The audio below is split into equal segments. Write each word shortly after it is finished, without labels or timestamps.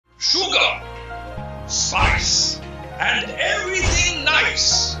sugar, spice, and everything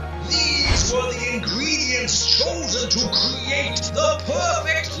nice. These were the ingredients chosen to create the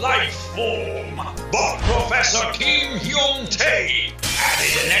perfect life form. But Professor Kim Hyung-tae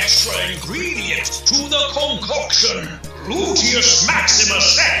added an extra ingredient to the concoction, Gluteus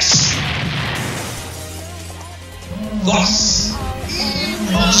Maximus X. Thus,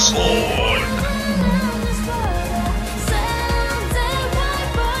 Eve was born.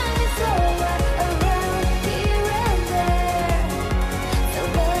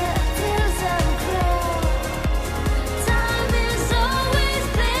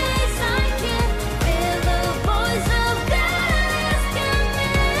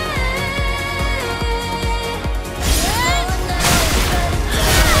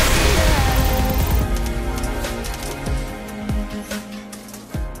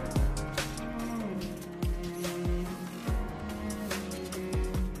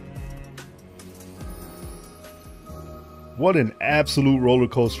 What an absolute roller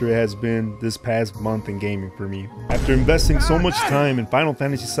coaster it has been this past month in gaming for me. After investing so much time in Final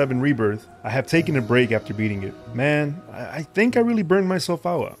Fantasy VII Rebirth, I have taken a break after beating it. Man, I think I really burned myself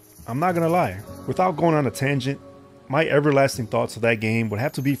out. I'm not gonna lie. Without going on a tangent, my everlasting thoughts of that game would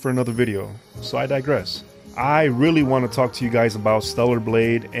have to be for another video, so I digress. I really want to talk to you guys about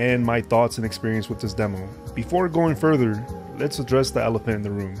stellarblade and my thoughts and experience with this demo. Before going further, let's address the elephant in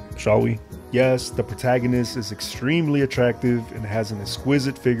the room, shall we? Yes, the protagonist is extremely attractive and has an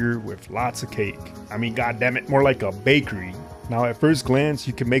exquisite figure with lots of cake. I mean, goddammit, more like a bakery. Now, at first glance,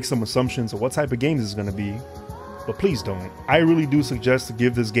 you can make some assumptions of what type of game this is going to be, but please don't. I really do suggest to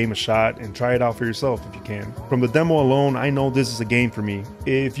give this game a shot and try it out for yourself if you can. From the demo alone, I know this is a game for me.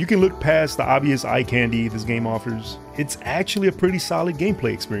 If you can look past the obvious eye candy this game offers, it's actually a pretty solid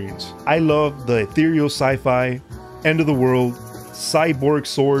gameplay experience. I love the ethereal sci-fi, end of the world, cyborg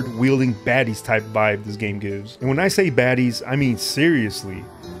sword wielding baddies type vibe this game gives. And when I say baddies, I mean seriously.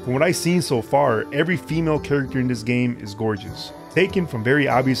 From what I've seen so far, every female character in this game is gorgeous, taken from very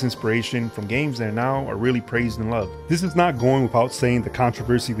obvious inspiration from games that now are really praised and loved. This is not going without saying the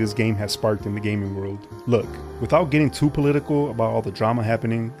controversy this game has sparked in the gaming world. Look, without getting too political about all the drama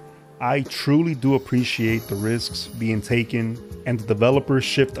happening, I truly do appreciate the risks being taken and the developers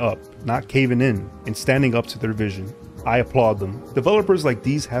shift up, not caving in, and standing up to their vision. I applaud them. Developers like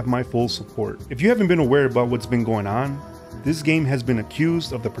these have my full support. If you haven't been aware about what's been going on, this game has been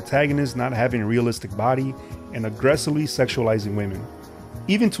accused of the protagonist not having a realistic body and aggressively sexualizing women.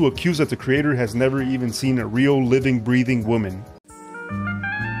 Even to accuse that the creator has never even seen a real living, breathing woman.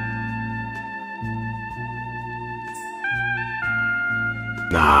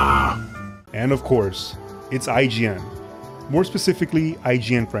 Nah. And of course, it's IGN. More specifically,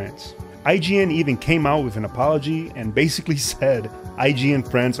 IGN France. IGN even came out with an apology and basically said IGN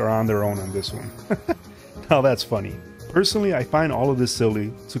friends are on their own on this one. Now that's funny. Personally, I find all of this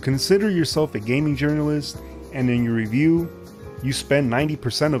silly. So consider yourself a gaming journalist, and in your review, you spend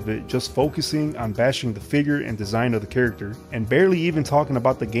 90% of it just focusing on bashing the figure and design of the character, and barely even talking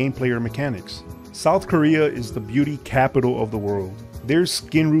about the gameplay or mechanics. South Korea is the beauty capital of the world. Their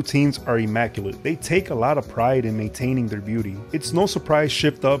skin routines are immaculate. They take a lot of pride in maintaining their beauty. It's no surprise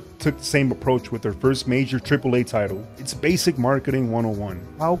Shift Up took the same approach with their first major AAA title. It's basic marketing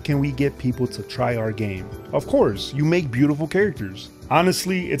 101. How can we get people to try our game? Of course, you make beautiful characters.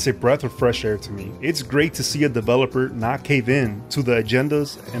 Honestly, it's a breath of fresh air to me. It's great to see a developer not cave in to the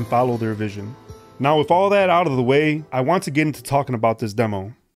agendas and follow their vision. Now, with all that out of the way, I want to get into talking about this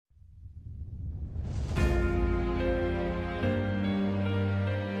demo.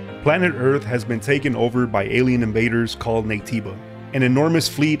 Planet Earth has been taken over by alien invaders called Naytiba. An enormous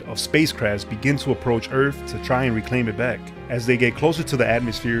fleet of spacecrafts begin to approach Earth to try and reclaim it back. As they get closer to the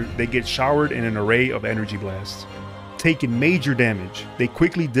atmosphere, they get showered in an array of energy blasts. Taking major damage, they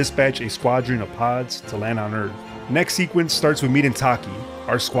quickly dispatch a squadron of pods to land on Earth. Next sequence starts with meeting Taki,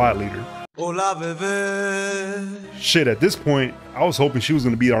 our squad leader. Hola, bebé. Shit, at this point, I was hoping she was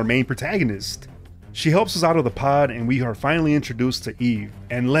going to be our main protagonist. She helps us out of the pod and we are finally introduced to Eve.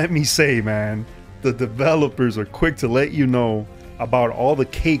 And let me say, man, the developers are quick to let you know about all the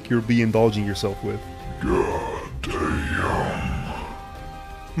cake you'll be indulging yourself with. God damn.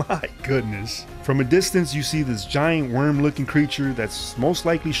 My goodness. From a distance, you see this giant worm-looking creature that's most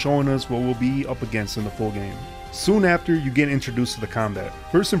likely showing us what we'll be up against in the full game. Soon after, you get introduced to the combat.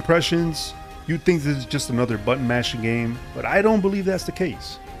 First impressions, you'd think this is just another button-mashing game, but I don't believe that's the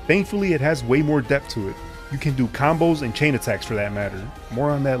case. Thankfully, it has way more depth to it. You can do combos and chain attacks for that matter.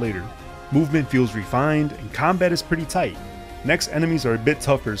 More on that later. Movement feels refined, and combat is pretty tight. Next, enemies are a bit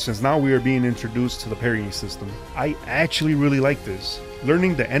tougher since now we are being introduced to the parrying system. I actually really like this.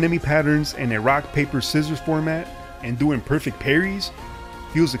 Learning the enemy patterns in a rock, paper, scissors format and doing perfect parries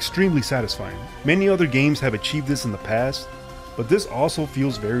feels extremely satisfying. Many other games have achieved this in the past, but this also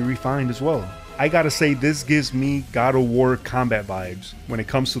feels very refined as well. I gotta say, this gives me God of War combat vibes when it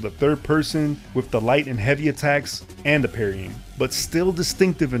comes to the third person with the light and heavy attacks and the parrying, but still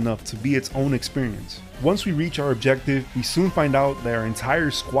distinctive enough to be its own experience. Once we reach our objective, we soon find out that our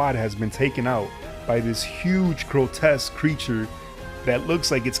entire squad has been taken out by this huge grotesque creature that looks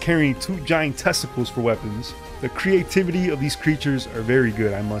like it's carrying 2 giant testicles for weapons. The creativity of these creatures are very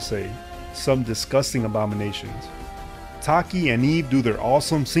good, I must say. Some disgusting abominations. Taki and Eve do their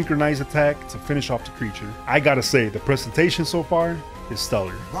awesome synchronized attack to finish off the creature. I gotta say, the presentation so far is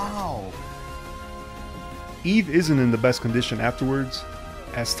stellar. Wow. Eve isn't in the best condition afterwards.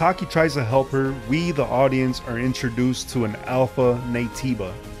 As Taki tries to help her, we, the audience, are introduced to an alpha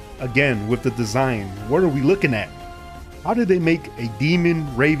Naytiba. Again, with the design, what are we looking at? How did they make a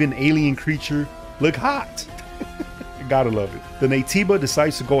demon, raven, alien creature look hot? Gotta love it. The Naytiba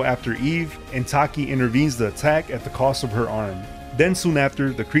decides to go after Eve, and Taki intervenes the attack at the cost of her arm. Then soon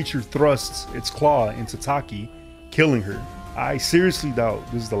after, the creature thrusts its claw into Taki, killing her. I seriously doubt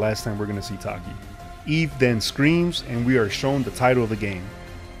this is the last time we're gonna see Taki. Eve then screams, and we are shown the title of the game.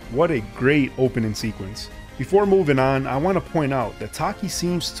 What a great opening sequence. Before moving on, I want to point out that Taki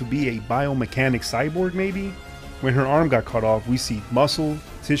seems to be a biomechanic cyborg maybe? When her arm got cut off, we see muscle,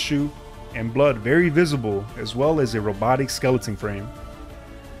 tissue, and blood very visible, as well as a robotic skeleton frame.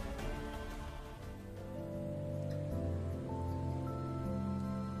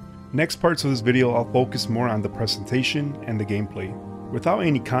 Next parts of this video, I'll focus more on the presentation and the gameplay. Without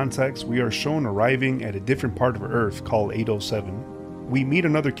any context, we are shown arriving at a different part of Earth called 807. We meet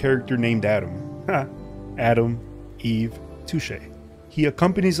another character named Adam. Adam, Eve, touche. He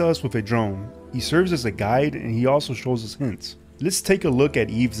accompanies us with a drone. He serves as a guide, and he also shows us hints. Let's take a look at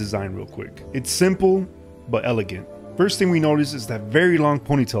Eve's design real quick. It's simple, but elegant. First thing we notice is that very long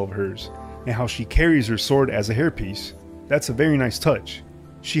ponytail of hers, and how she carries her sword as a hairpiece. That's a very nice touch.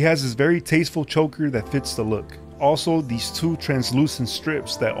 She has this very tasteful choker that fits the look. Also, these 2 translucent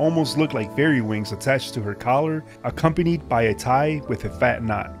strips that almost look like fairy wings attached to her collar, accompanied by a tie with a fat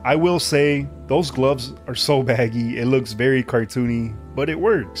knot. I will say, those gloves are so baggy, it looks very cartoony, but it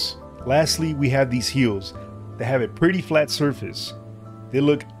works. Lastly, we have these heels. They have a pretty flat surface. They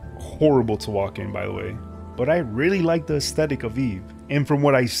look horrible to walk in, by the way. But I really like the aesthetic of Eve. And from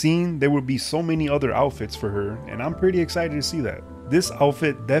what I've seen, there will be so many other outfits for her, and I'm pretty excited to see that. This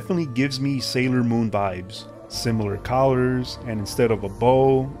outfit definitely gives me Sailor Moon vibes. Similar collars, and instead of a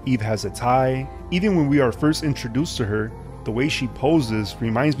bow, Eve has a tie. Even when we are first introduced to her, the way she poses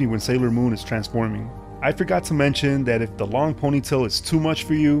reminds me when Sailor Moon is transforming. I forgot to mention that if the long ponytail is too much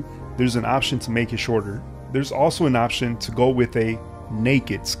for you, there's an option to make it shorter. There's also an option to go with a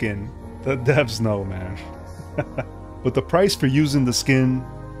naked skin. The devs know, man. But the price for using the skin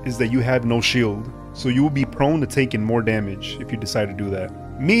is that you have no shield, so you will be prone to taking more damage if you decide to do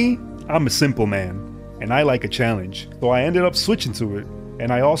that. Me, I'm a simple man, and I like a challenge, so I ended up switching to it,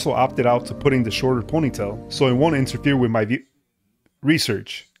 and I also opted out to putting the shorter ponytail, so it won't interfere with my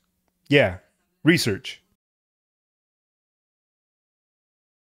research. Yeah, research.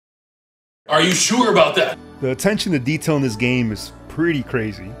 Are you sure about that? The attention to detail in this game is pretty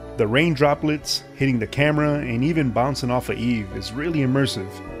crazy. The rain droplets hitting the camera and even bouncing off of Eve is really immersive.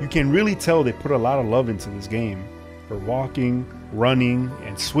 You can really tell they put a lot of love into this game. Her walking, running,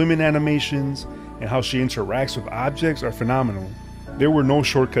 and swimming animations, and how she interacts with objects are phenomenal. There were no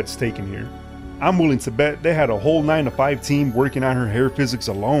shortcuts taken here. I'm willing to bet they had a whole 9-to-5 team working on her hair physics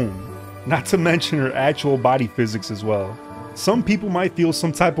alone. Not to mention her actual body physics as well. Some people might feel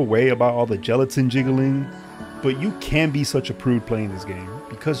some type of way about all the gelatin jiggling, but you can't be such a prude playing this game,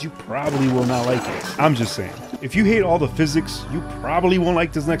 because you probably will not like it. I'm just saying, if you hate all the physics, you probably won't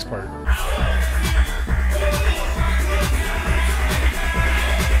like this next part.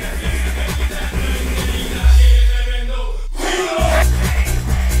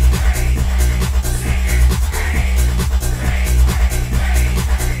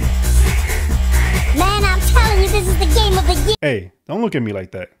 Hey, don't look at me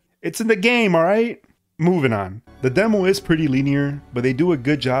like that. It's in the game, alright? Moving on. The demo is pretty linear, but they do a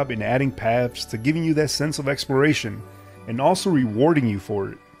good job in adding paths to giving you that sense of exploration, and also rewarding you for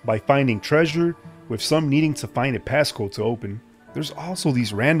it by finding treasure, with some needing to find a passcode to open. There's also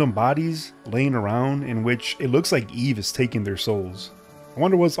these random bodies laying around in which it looks like Eve is taking their souls. I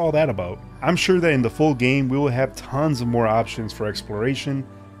wonder what's all that about. I'm sure that in the full game we will have tons of more options for exploration,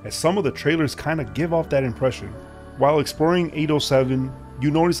 as some of the trailers kinda give off that impression. While exploring 807,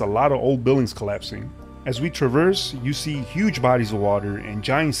 you notice a lot of old buildings collapsing. As we traverse, you see huge bodies of water and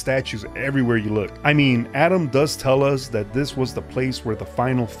giant statues everywhere you look. I mean, Adam does tell us that this was the place where the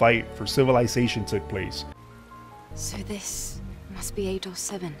final fight for civilization took place. So this must be 8 or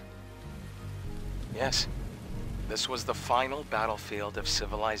 7. Yes, this was the final battlefield of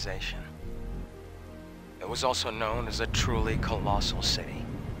civilization. It was also known as a truly colossal city.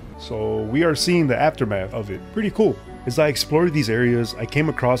 So we are seeing the aftermath of it. Pretty cool. As I explored these areas, I came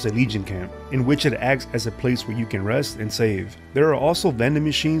across a Legion camp, in which it acts as a place where you can rest and save. There are also vending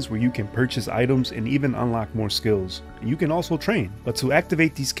machines where you can purchase items and even unlock more skills. You can also train, but to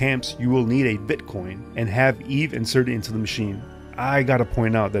activate these camps, you will need a Bitcoin and have Eve inserted into the machine. I gotta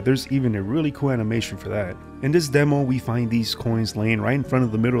point out that there's even a really cool animation for that. In this demo, we find these coins laying right in front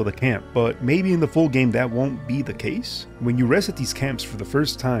of the middle of the camp, but maybe in the full game that won't be the case. When you rest at these camps for the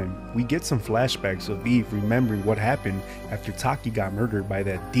first time, we get some flashbacks of Eve remembering what happened after Taki got murdered by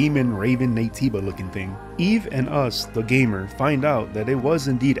that demon Raven Naytiba looking thing. Eve and us, the gamer, find out that it was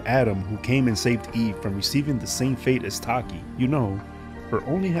indeed Adam who came and saved Eve from receiving the same fate as Taki. You know, for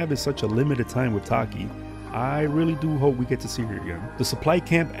only having such a limited time with Taki, I really do hope we get to see her again. The supply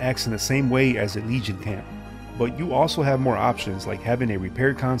camp acts in the same way as a Legion camp, but you also have more options like having a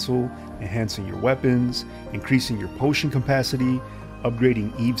repair console, enhancing your weapons, increasing your potion capacity,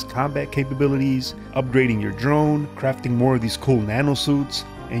 upgrading Eve's combat capabilities, upgrading your drone, crafting more of these cool nanosuits,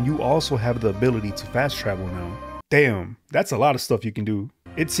 and you also have the ability to fast travel now. Damn, that's a lot of stuff you can do.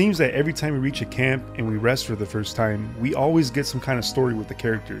 It seems that every time we reach a camp and we rest for the first time, we always get some kind of story with the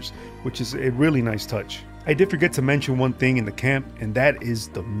characters, which is a really nice touch. I did forget to mention one thing in the camp, and that is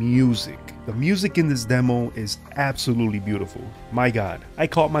the music. The music in this demo is absolutely beautiful. My god, I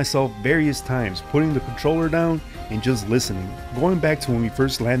caught myself various times putting the controller down and just listening. Going back to when we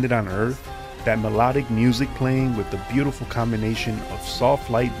first landed on Earth, that melodic music playing with the beautiful combination of soft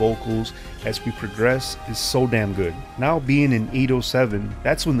light vocals as we progress is so damn good. Now being in 807,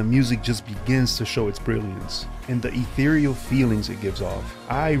 that's when the music just begins to show its brilliance and the ethereal feelings it gives off.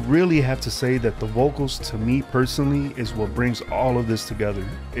 I really have to say that the vocals, to me personally, is what brings all of this together.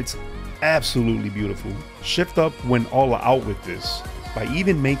 It's absolutely beautiful. Shift up went all out with this by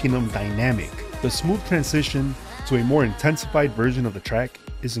even making them dynamic. The smooth transition to a more intensified version of the track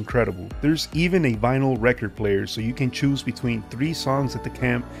is incredible. There's even a vinyl record player, so you can choose between 3 songs at the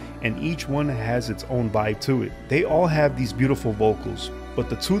camp, and each one has its own vibe to it. They all have these beautiful vocals,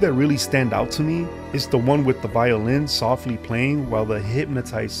 but the 2 that really stand out to me is the one with the violin softly playing while the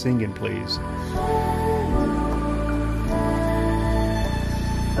hypnotized singing plays.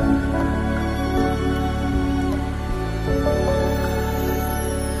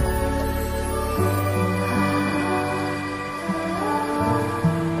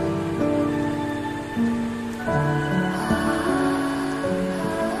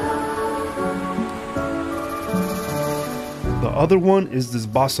 The other one is this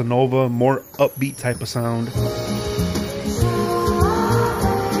bossa nova, more upbeat type of sound.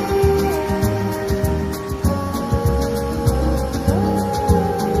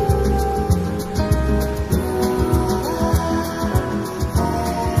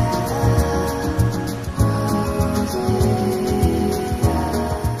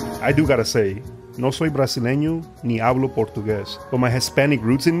 I do gotta say, no soy brasileño ni hablo portugués, but my Hispanic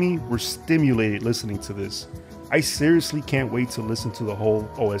roots in me were stimulated listening to this. I seriously can't wait to listen to the whole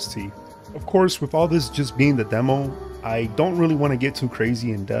OST. Of course, with all this just being the demo, I don't really want to get too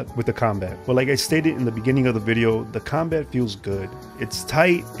crazy in depth with the combat. But like I stated in the beginning of the video, the combat feels good. It's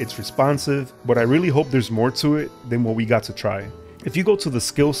tight, it's responsive, but I really hope there's more to it than what we got to try. If you go to the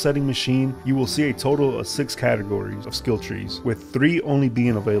skill setting machine, you will see a total of 6 categories of skill trees, with 3 only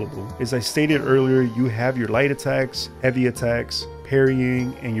being available. As I stated earlier, you have your light attacks, heavy attacks,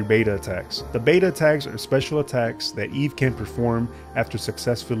 parrying, and your beta attacks. The beta attacks are special attacks that Eve can perform after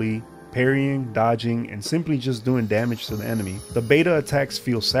successfully parrying, dodging, and simply just doing damage to the enemy. The beta attacks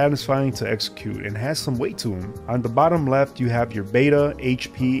feel satisfying to execute and has some weight to them. On the bottom left, you have your beta,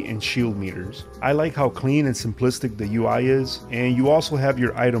 HP, and shield meters. I like how clean and simplistic the UI is, and you also have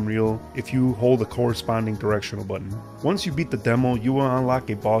your item reel if you hold the corresponding directional button. Once you beat the demo, you will unlock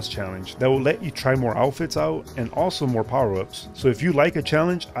a boss challenge that will let you try more outfits out and also more power-ups. So if you like a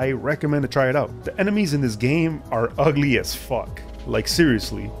challenge, I recommend to try it out. The enemies in this game are ugly as fuck. Like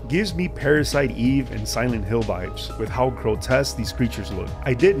seriously, gives me Parasite Eve and Silent Hill vibes with how grotesque these creatures look.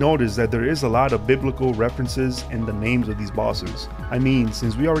 I did notice that there is a lot of biblical references in the names of these bosses. I mean,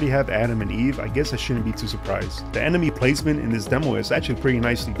 since we already have Adam and Eve, I guess I shouldn't be too surprised. The enemy placement in this demo is actually pretty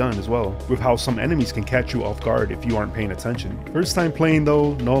nicely done as well, with how some enemies can catch you off guard if you aren't paying attention. First time playing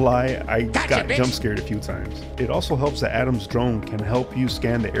though, no lie, I got jump scared a few times. It also helps that Adam's drone can help you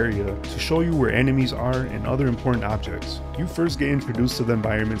scan the area to show you where enemies are and other important objects. You first get introduced to the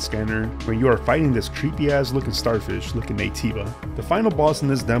environment scanner when you are fighting this creepy ass looking starfish looking Nativa. The final boss in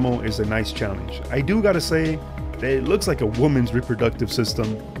this demo is a nice challenge. I do gotta say that it looks like a woman's reproductive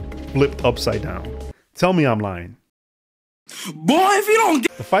system flipped upside down. Tell me I'm lying. Boy, if you don't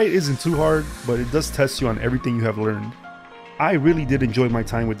get The fight isn't too hard, but it does test you on everything you have learned. I really did enjoy my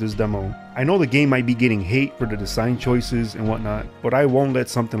time with this demo. I know the game might be getting hate for the design choices and whatnot, but I won't let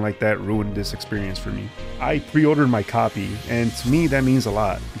something like that ruin this experience for me. I pre-ordered my copy, and to me that means a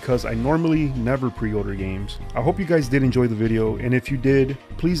lot, because I normally never pre-order games. I hope you guys did enjoy the video, and if you did,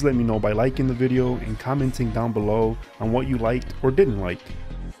 please let me know by liking the video and commenting down below on what you liked or didn't like.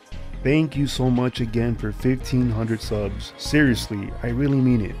 Thank you so much again for 1,500 subs. Seriously, I really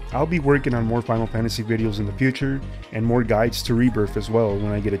mean it. I'll be working on more Final Fantasy videos in the future, and more guides to Rebirth as well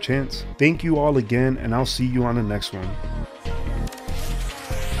when I get a chance. Thank you all again, and I'll see you on the next one.